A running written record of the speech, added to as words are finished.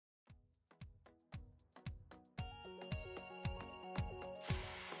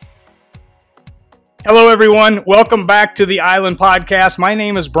Hello, everyone. Welcome back to the Island Podcast. My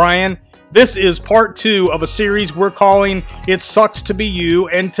name is Brian. This is part 2 of a series we're calling It Sucks to Be You.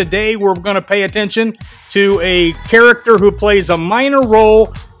 And today we're going to pay attention to a character who plays a minor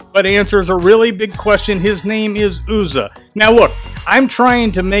role but answers a really big question. His name is Uzzah. Now look, I'm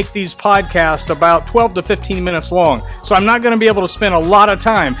trying to make these podcasts about 12 to 15 minutes long, so I'm not going to be able to spend a lot of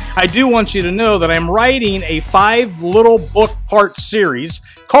time. I do want you to know that I'm writing a 5 little book part series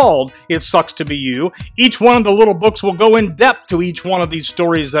called It Sucks to Be You. Each one of the little books will go in depth to each one of these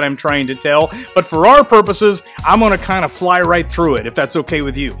stories that I'm trying to tell, but for our purposes, I'm going to kind of fly right through it, if that's okay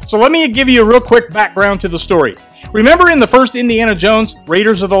with you. So let me give you a real quick background to the story. Remember in the first Indiana Jones,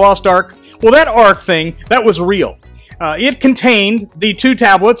 Raiders of the Lost Ark? Well, that Ark thing, that was real. It contained the 2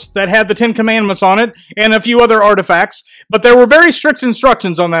 tablets that had the 10 Commandments on it and a few other artifacts, but there were very strict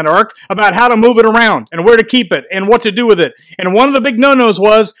instructions on that Ark about how to move it around and where to keep it and what to do with it. And one of the big no-nos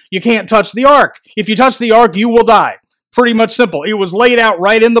was you can't touch the Ark. If you touch the Ark, you will die. Pretty much simple. It was laid out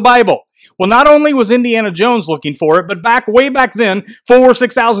right in the Bible. Well, not only was Indiana Jones looking for it, but way back then, 4,000 or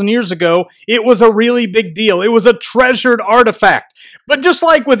 6,000 years ago, it was a really big deal. It was a treasured artifact. But just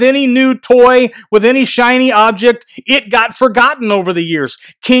like with any new toy, with any shiny object, it got forgotten over the years.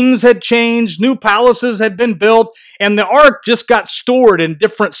 Kings had changed, new palaces had been built, and the Ark just got stored in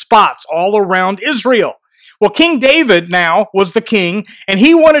different spots all around Israel. Well, King David now was the king, and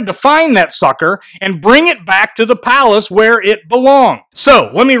he wanted to find that sucker and bring it back to the palace where it belonged.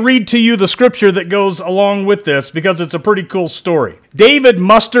 So, let me read to you the scripture that goes along with this, because it's a pretty cool story. David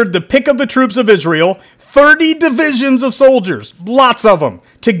mustered the pick of the troops of Israel, 30 divisions of soldiers, lots of them.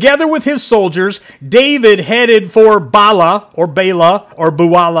 Together with his soldiers, David headed for Bala, or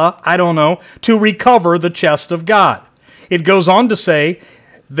Buala, I don't know, to recover the chest of God. It goes on to say,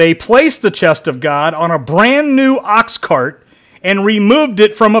 they placed the chest of God on a brand new ox cart and removed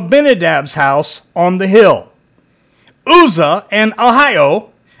it from Abinadab's house on the hill. Uzzah and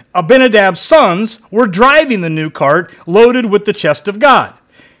Ahio, Abinadab's sons, were driving the new cart loaded with the chest of God.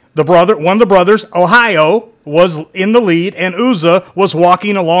 One of the brothers, Ahio, was in the lead, and Uzzah was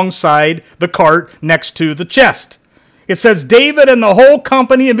walking alongside the cart next to the chest. It says, David and the whole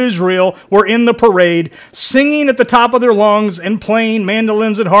company of Israel were in the parade, singing at the top of their lungs and playing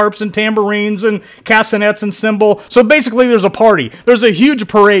mandolins and harps and tambourines and castanets and cymbal. So basically there's a party. There's a huge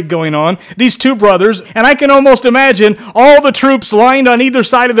parade going on. These 2 brothers, and I can almost imagine all the troops lined on either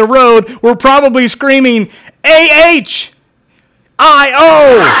side of the road were probably screaming, A-H-I-O!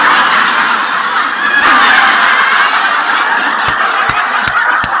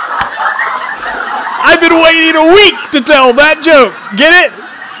 I've been waiting a week to tell that joke. Get it?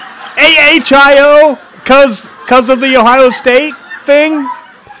 A-H-I-O, cause of the Ohio State thing?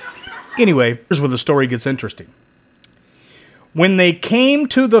 Anyway, here's where the story gets interesting. When they came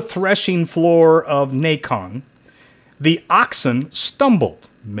to the threshing floor of Nacon, the oxen stumbled.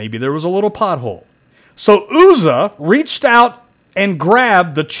 Maybe there was a little pothole. So Uzzah reached out and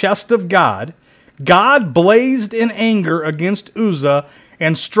grabbed the chest of God. God blazed in anger against Uzzah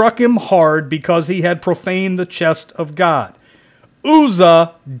and struck him hard because he had profaned the chest of God.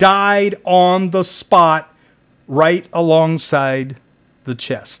 Uzzah died on the spot right alongside the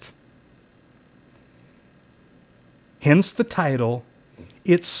chest. Hence the title,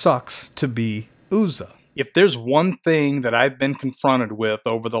 It Sucks to Be Uzzah. If there's one thing that I've been confronted with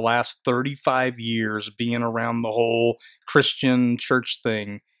over the last 35 years being around the whole Christian church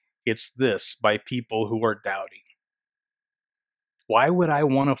thing, it's this, by people who are doubting. Why would I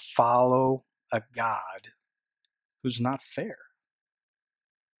want to follow a God who's not fair?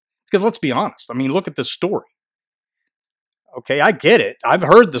 Because let's be honest. I mean, look at this story. Okay, I get it. I've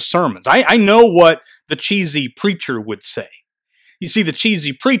heard the sermons. I know what the cheesy preacher would say. You see, the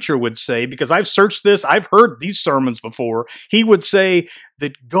cheesy preacher would say, because I've searched this, I've heard these sermons before, he would say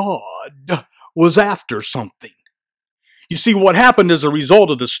that God was after something. You see, what happened as a result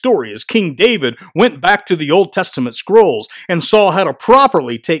of this story is King David went back to the Old Testament scrolls and saw how to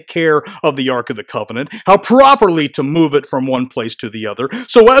properly take care of the Ark of the Covenant, how properly to move it from one place to the other.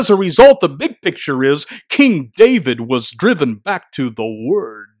 So as a result, the big picture is King David was driven back to the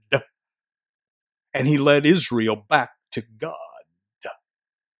Word, and he led Israel back to God.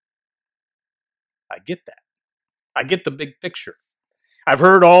 I get that. I get the big picture. I've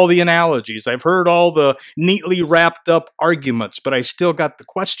heard all the analogies. I've heard all the neatly wrapped up arguments, but I still got the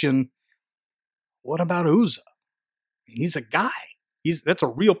question, what about Uzzah? He's a guy. That's a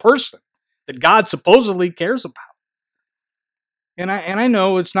real person that God supposedly cares about. And I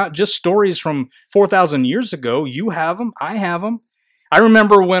know it's not just stories from 4,000 years ago. You have them. I have them. I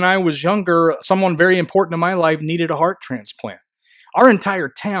remember when I was younger, someone very important in my life needed a heart transplant. our entire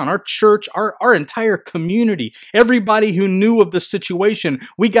town, our church, our entire community, everybody who knew of the situation,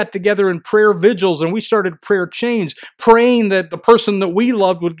 we got together in prayer vigils and we started prayer chains, praying that the person that we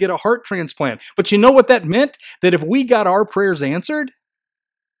loved would get a heart transplant. But you know what that meant? That if we got our prayers answered,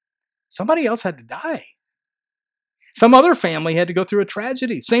 somebody else had to die. Some other family had to go through a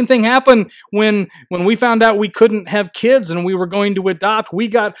tragedy. Same thing happened when we found out we couldn't have kids and we were going to adopt. We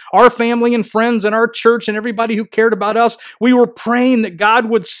got our family and friends and our church and everybody who cared about us. We were praying that God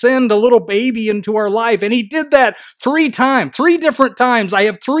would send a little baby into our life. And He did that 3 different times. I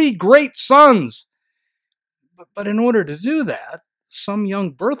have 3 great sons. But in order to do that, some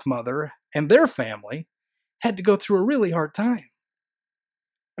young birth mother and their family had to go through a really hard time.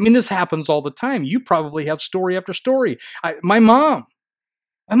 I mean, this happens all the time. You probably have story after story. My mom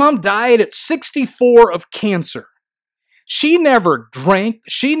died at 64 of cancer. She never drank.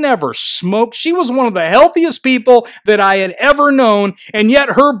 She never smoked. She was one of the healthiest people that I had ever known, and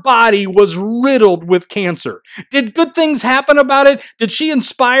yet her body was riddled with cancer. Did good things happen about it? Did she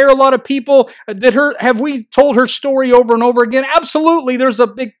inspire a lot of people? Have we told her story over and over again? Absolutely, there's a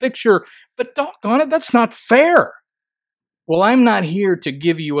big picture. But doggone it, that's not fair. Well, I'm not here to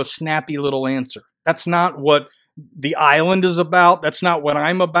give you a snappy little answer. That's not what the island is about. That's not what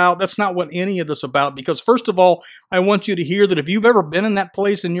I'm about. That's not what any of this is about. Because first of all, I want you to hear that if you've ever been in that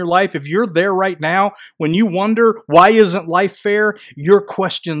place in your life, if you're there right now, when you wonder, why isn't life fair? Your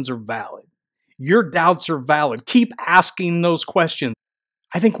questions are valid. Your doubts are valid. Keep asking those questions.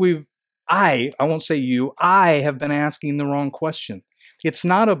 I think I won't say you, I have been asking the wrong question. It's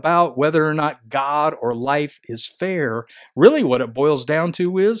not about whether or not God or life is fair. Really what it boils down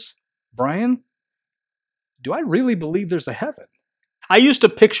to is, Brian, do I really believe there's a heaven? I used to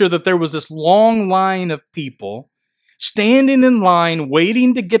picture that there was this long line of people standing in line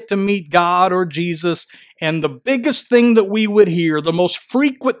waiting to get to meet God or Jesus, and the biggest thing that we would hear, the most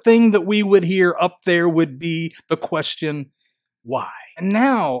frequent thing that we would hear up there would be the question, why? And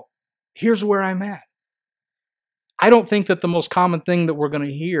now, here's where I'm at. I don't think that the most common thing that we're going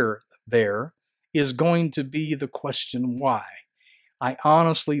to hear there is going to be the question why. I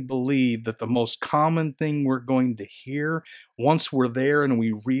honestly believe that the most common thing we're going to hear once we're there and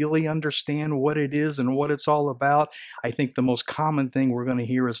we really understand what it is and what it's all about, I think the most common thing we're going to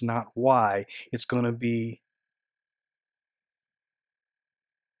hear is not why. It's going to be,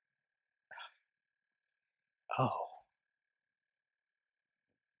 oh,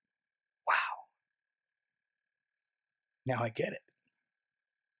 wow, now I get it.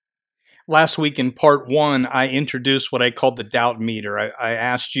 Last week in part 1, I introduced what I called the doubt meter. I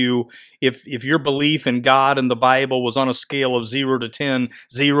asked you if your belief in God and the Bible was on a scale of 0 to 10,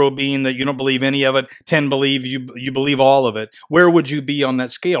 0 being that you don't believe any of it, 10 believe you believe all of it. Where would you be on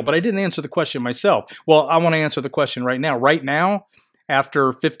that scale? But I didn't answer the question myself. Well, I want to answer the question right now. Right now,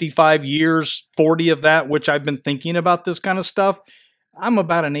 after 55 years, 40 of that, which I've been thinking about this kind of stuff, I'm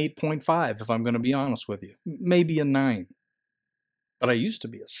about an 8.5 if I'm going to be honest with you. Maybe a 9. But I used to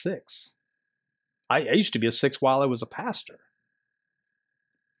be a 6. I used to be a 6 while I was a pastor.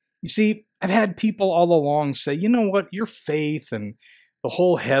 You see, I've had people all along say, you know what, your faith and the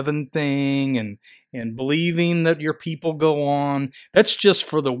whole heaven thing and believing that your people go on, that's just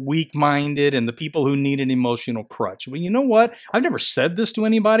for the weak-minded and the people who need an emotional crutch. Well, you know what? I've never said this to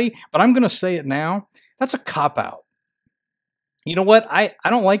anybody, but I'm going to say it now. That's a cop-out. You know what? I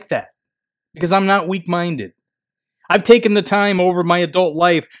don't like that because I'm not weak-minded. I've taken the time over my adult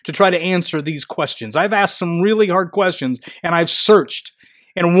life to try to answer these questions. I've asked some really hard questions, and I've searched.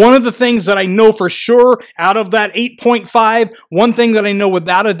 And one of the things that I know for sure out of that 8.5, one thing that I know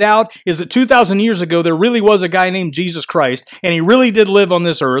without a doubt is that 2,000 years ago, there really was a guy named Jesus Christ, and He really did live on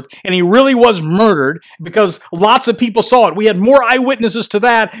this earth, and He really was murdered because lots of people saw it. We had more eyewitnesses to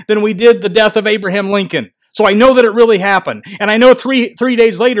that than we did the death of Abraham Lincoln. So I know that it really happened. And I know three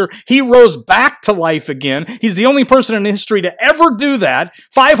days later, He rose back to life again. He's the only person in history to ever do that.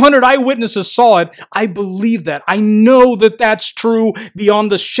 500 eyewitnesses saw it. I believe that. I know that that's true beyond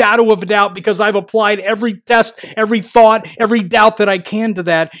the shadow of a doubt because I've applied every test, every thought, every doubt that I can to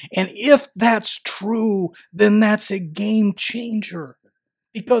that. And if that's true, then that's a game changer.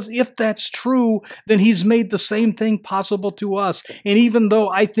 Because if that's true, then He's made the same thing possible to us. And even though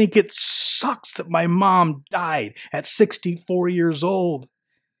I think it sucks that my mom died at 64 years old,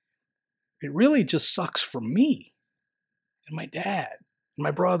 it really just sucks for me and my dad and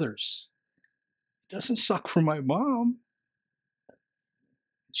my brothers. It doesn't suck for my mom.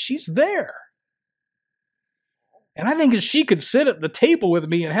 She's there. And I think if she could sit at the table with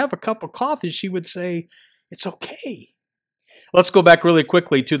me and have a cup of coffee, she would say, it's okay. Let's go back really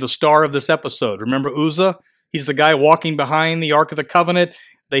quickly to the star of this episode. Remember Uzzah? He's the guy walking behind the Ark of the Covenant.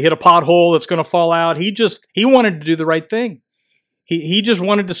 They hit a pothole that's going to fall out. He wanted to do the right thing. He just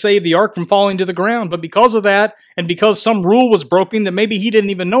wanted to save the ark from falling to the ground. But because of that, and because some rule was broken that maybe he didn't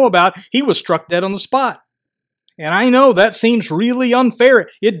even know about, he was struck dead on the spot. And I know that seems really unfair.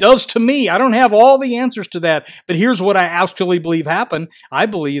 It does to me. I don't have all the answers to that. But here's what I actually believe happened. I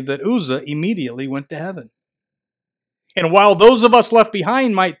believe that Uzzah immediately went to heaven. And while those of us left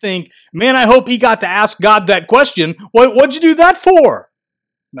behind might think, man, I hope he got to ask God that question. What'd you do that for?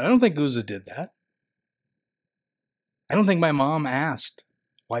 But I don't think Uzzah did that. I don't think my mom asked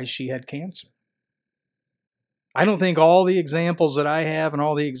why she had cancer. I don't think all the examples that I have and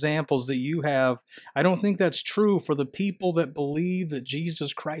all the examples that you have, I don't think that's true for the people that believe that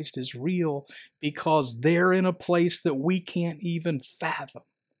Jesus Christ is real, because they're in a place that we can't even fathom.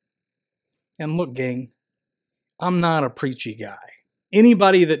 And look, gang, I'm not a preachy guy.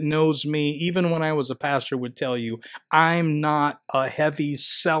 Anybody that knows me, even when I was a pastor, would tell you I'm not a heavy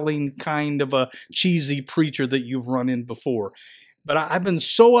selling kind of a cheesy preacher that you've run in before. But I've been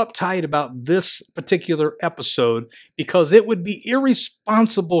so uptight about this particular episode because it would be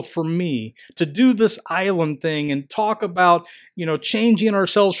irresponsible for me to do this island thing and talk about, changing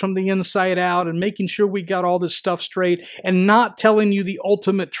ourselves from the inside out and making sure we got all this stuff straight and not telling you the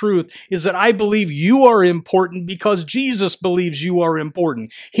ultimate truth is that I believe you are important because Jesus believes you are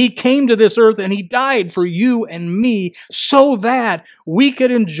important. He came to this earth and he died for you and me so that we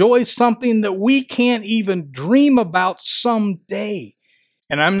could enjoy something that we can't even dream about someday.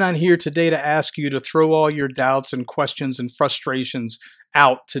 And I'm not here today to ask you to throw all your doubts and questions and frustrations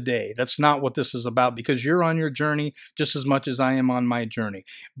out today. That's not what this is about, because you're on your journey just as much as I am on my journey.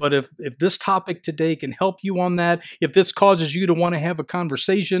 But if this topic today can help you on that, if this causes you to want to have a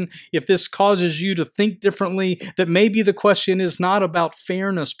conversation, if this causes you to think differently, that maybe the question is not about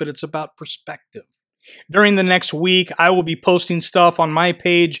fairness, but it's about perspective. During the next week, I will be posting stuff on my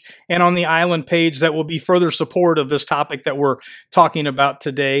page and on the Island page that will be further support of this topic that we're talking about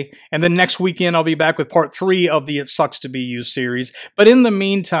today. And then next weekend, I'll be back with part 3 of the It Sucks to Be You series. But in the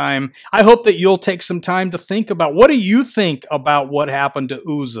meantime, I hope that you'll take some time to think about, what do you think about what happened to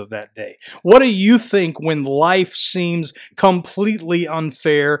Uzzah that day? What do you think when life seems completely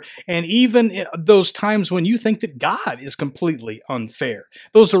unfair? And even those times when you think that God is completely unfair.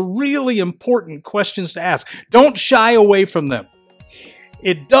 Those are really important questions to ask. Don't shy away from them.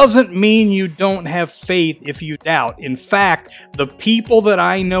 It doesn't mean you don't have faith if you doubt. In fact, the people that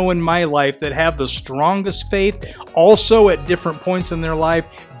I know in my life that have the strongest faith also at different points in their life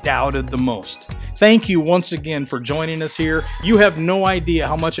doubted the most. Thank you once again for joining us here. You have no idea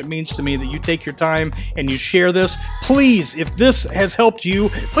how much it means to me that you take your time and you share this. Please, if this has helped you,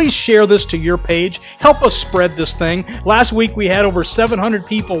 please share this to your page. Help us spread this thing. Last week we had over 700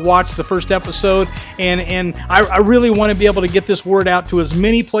 people watch the first episode, and I really want to be able to get this word out to as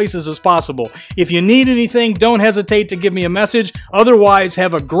many places as possible. If you need anything, don't hesitate to give me a message. Otherwise,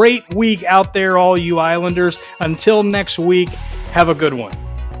 have a great week out there, all you Islanders. Until next week, have a good one.